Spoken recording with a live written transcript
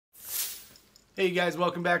Hey guys,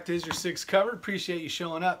 welcome back to Is Your Six Covered. Appreciate you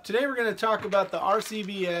showing up. Today we're going to talk about the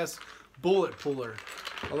RCBS bullet puller.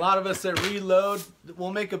 A lot of us that reload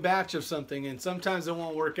will make a batch of something and sometimes it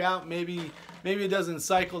won't work out. Maybe it doesn't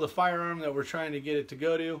cycle the firearm that we're trying to get it to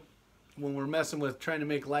go to when we're messing with trying to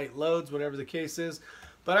make light loads, whatever the case is.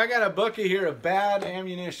 But I got a bucket here of bad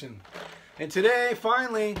ammunition. And today,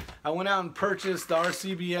 finally, I went out and purchased the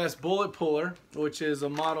RCBS bullet puller, which is a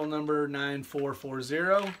model number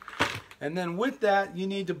 9440. And then with that, you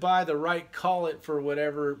need to buy the right collet for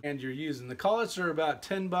whatever brand you're using. The collets are about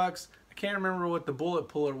 10 bucks. I can't remember what the bullet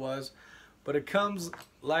puller was, but it comes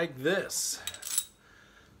like this.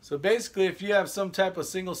 So basically, if you have some type of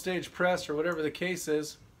single stage press or whatever the case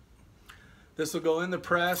is, this will go in the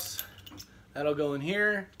press. That'll go in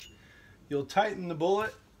here. You'll tighten the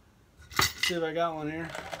bullet. Let's see if I got one here.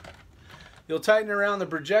 You'll tighten around the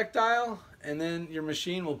projectile, and then your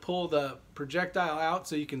machine will pull the projectile out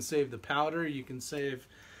so you can save the powder, you can save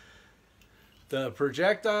the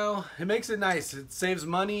projectile. It makes it nice. It saves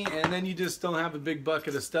money, and then you just don't have a big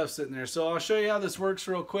bucket of stuff sitting there. So I'll show you how this works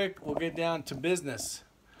real quick. We'll get down to business.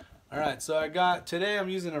 Alright, so today I'm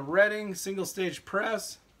using a Redding single stage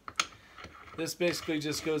press. This basically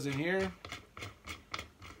just goes in here.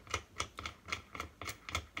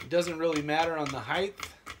 It doesn't really matter on the height,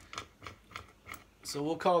 so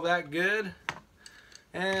we'll call that good.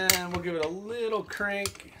 And we'll give it a little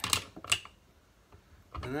crank,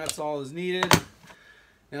 and that's all is needed.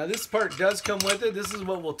 Now this part does come with it. This is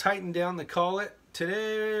what will tighten down the collet.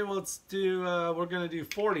 Today let's do we're gonna do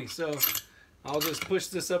 40, so I'll just push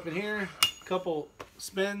this up in here, a couple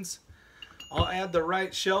spins. I'll add the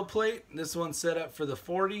right shell plate. This one's set up for the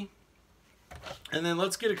 40, and then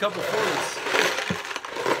let's get a couple 40s.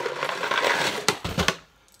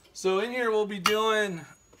 So in here we'll be doing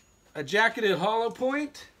a jacketed hollow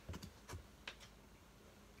point.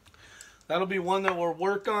 That'll be one that we'll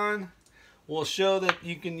work on. We'll show that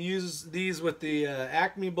you can use these with the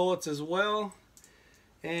Acme bullets as well.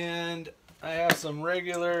 And I have some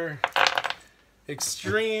regular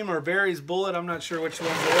Extreme or Barry's bullet. I'm not sure which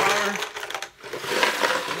ones they are. And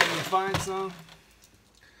then you find some.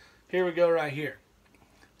 Here we go right here.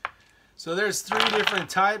 So there's 3 different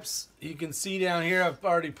types. You can see down here I've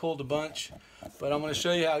already pulled a bunch, but I'm going to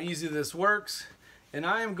show you how easy this works. And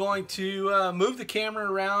I am going to move the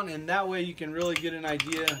camera around, and that way you can really get an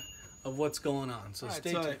idea of what's going on. So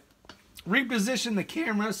stay tuned. Reposition the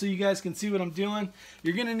camera so you guys can see what I'm doing.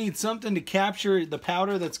 You're going to need something to capture the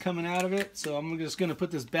powder that's coming out of it. So I'm just going to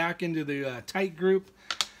put this back into the tight group,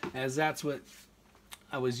 as that's what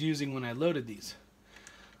I was using when I loaded these.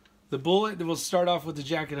 The bullet, we'll start off with the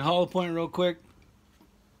jacketed hollow point real quick.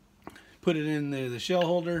 Put it in the shell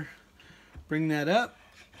holder. Bring that up.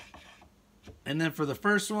 And then for the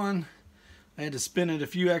first one, I had to spin it a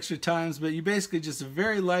few extra times, but you basically just a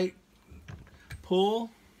very light pull,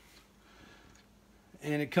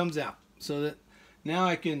 and it comes out. So that now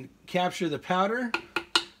I can capture the powder,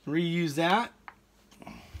 reuse that.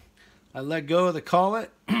 I let go of the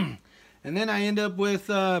collet, and then I end up with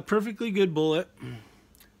a perfectly good bullet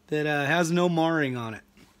that has no marring on it.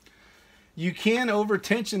 You can over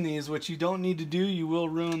tension these, which you don't need to do. You will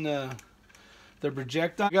ruin the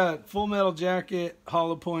projectile. I got full metal jacket,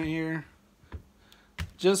 hollow point here.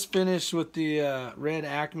 Just finished with the red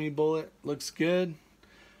Acme bullet. Looks good.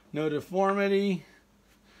 No deformity.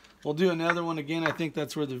 We'll do another one again. I think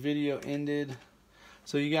that's where the video ended.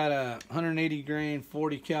 So you got a 180 grain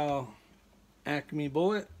 40 cal Acme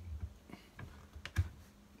bullet.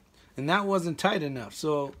 And that wasn't tight enough,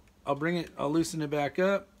 so I'll loosen it back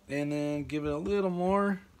up and then give it a little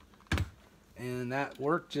more, and that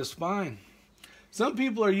worked just fine. Some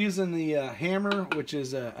people are using the hammer, which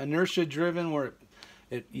is inertia driven, where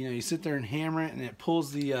you sit there and hammer it and it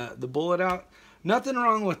pulls the bullet out. Nothing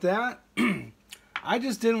wrong with that. I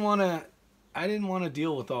just didn't want to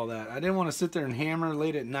deal with all that. I didn't want to sit there and hammer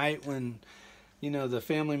late at night when the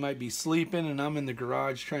family might be sleeping and I'm in the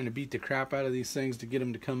garage trying to beat the crap out of these things to get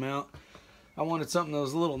them to come out. I wanted something that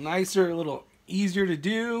was a little nicer, a little easier to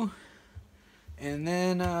do. And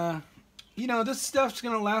then, this stuff's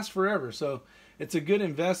going to last forever. So it's a good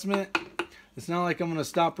investment. It's not like I'm going to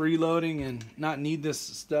stop reloading and not need this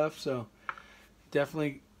stuff. So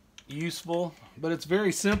definitely useful. But it's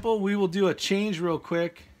very simple. We will do a change real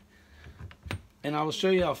quick, and I will show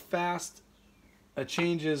you how fast a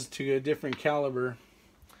changes to a different caliber.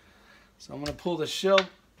 So I'm going to pull the shell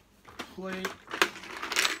plate,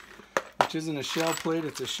 which isn't a shell plate,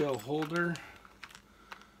 it's a shell holder.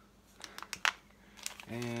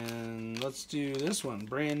 And let's do this one,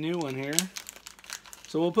 brand new one here.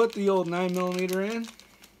 So we'll put the old 9mm in,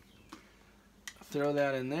 throw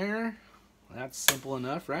that in there That's simple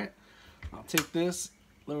enough, right? I'll take this,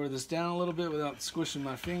 lower this down a little bit without squishing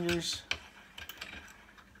my fingers.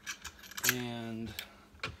 And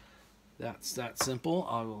that's that simple.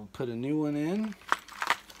 I will put a new one in,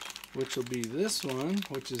 which will be this one,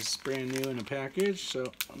 which is brand new in a package.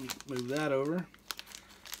 So I'll move that over.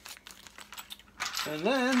 And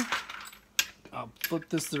then I'll flip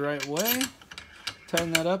this the right way,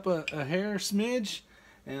 tighten that up a hair smidge,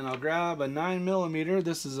 and I'll grab a 9mm.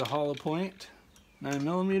 This is a hollow point,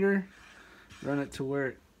 9mm. Run it to where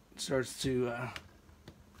it starts to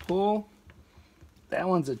pull. That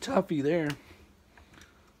one's a toughie there.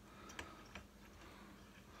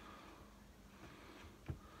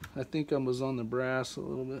 I think I was on the brass a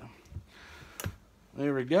little bit.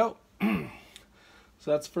 There we go. So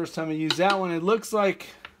that's the first time I use that one. It looks like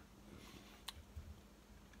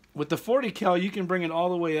with the 40 cal you can bring it all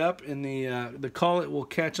the way up and the collet will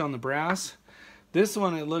catch on the brass. This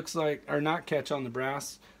one it looks like, or not catch on the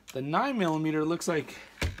brass. The 9mm looks like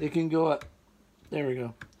it can go up. There we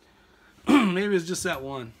go. Maybe it's just that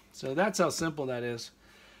one. So that's how simple that is.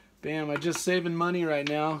 Bam, I'm just saving money right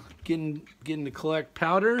now, getting to collect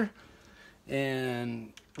powder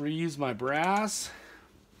and reuse my brass.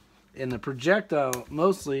 And the projectile,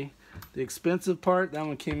 mostly the expensive part, that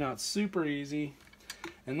one came out super easy.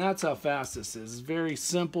 And that's how fast this is. It's very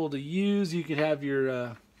simple to use. You could have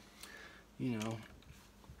your you know,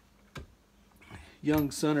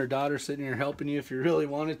 young son or daughter sitting here helping you if you really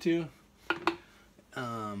wanted to.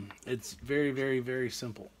 It's very, very, very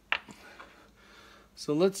simple.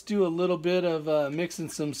 So let's do a little bit of mixing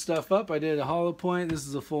some stuff up. I did a hollow point. This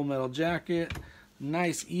is a full metal jacket.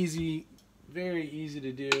 Nice, easy, very easy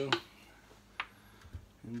to do.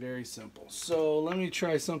 And very simple. So let me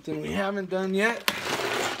try something we haven't done yet.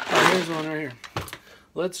 Oh, here's one right here.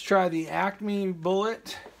 Let's try the Acme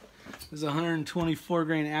bullet. This is a 124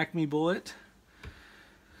 grain Acme bullet.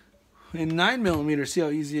 In 9mm, see how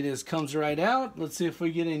easy it is. Comes right out. Let's see if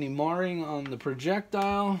we get any marring on the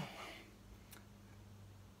projectile.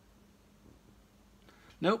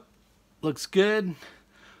 Nope. Looks good.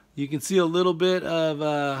 You can see a little bit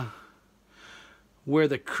of where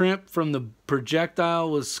the crimp from the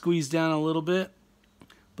projectile was squeezed down a little bit.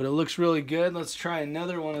 But it looks really good. Let's try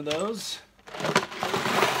another one of those.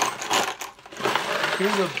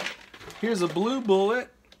 Here's a blue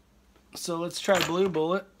bullet. So let's try blue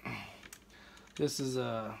bullet. This is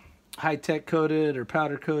a high-tech coated or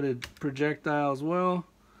powder coated projectile as well.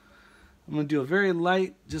 I'm going to do a very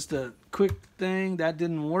light, just a quick thing. That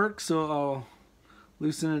didn't work, so I'll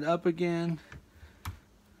loosen it up again.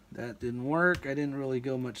 That didn't work. I didn't really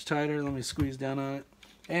go much tighter. Let me squeeze down on it.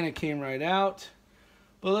 And it came right out.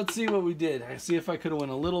 But let's see what we did. I see if I could have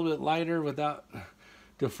went a little bit lighter without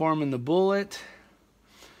deforming the bullet.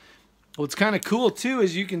 What's kind of cool too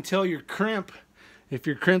is you can tell your crimp. If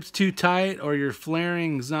your crimp's too tight or your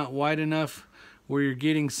flaring is not wide enough where you're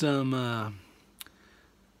getting some,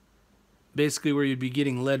 basically where you'd be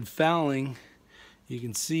getting lead fouling, you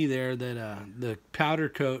can see there that the powder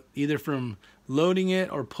coat, either from loading it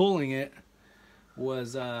or pulling it,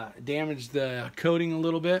 was damaged the coating a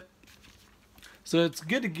little bit. So it's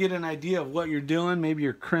good to get an idea of what you're doing. Maybe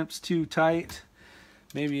your crimp's too tight.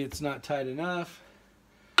 Maybe it's not tight enough,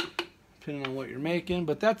 depending on what you're making.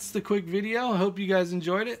 But that's the quick video. I hope you guys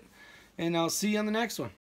enjoyed it, and I'll see you on the next one.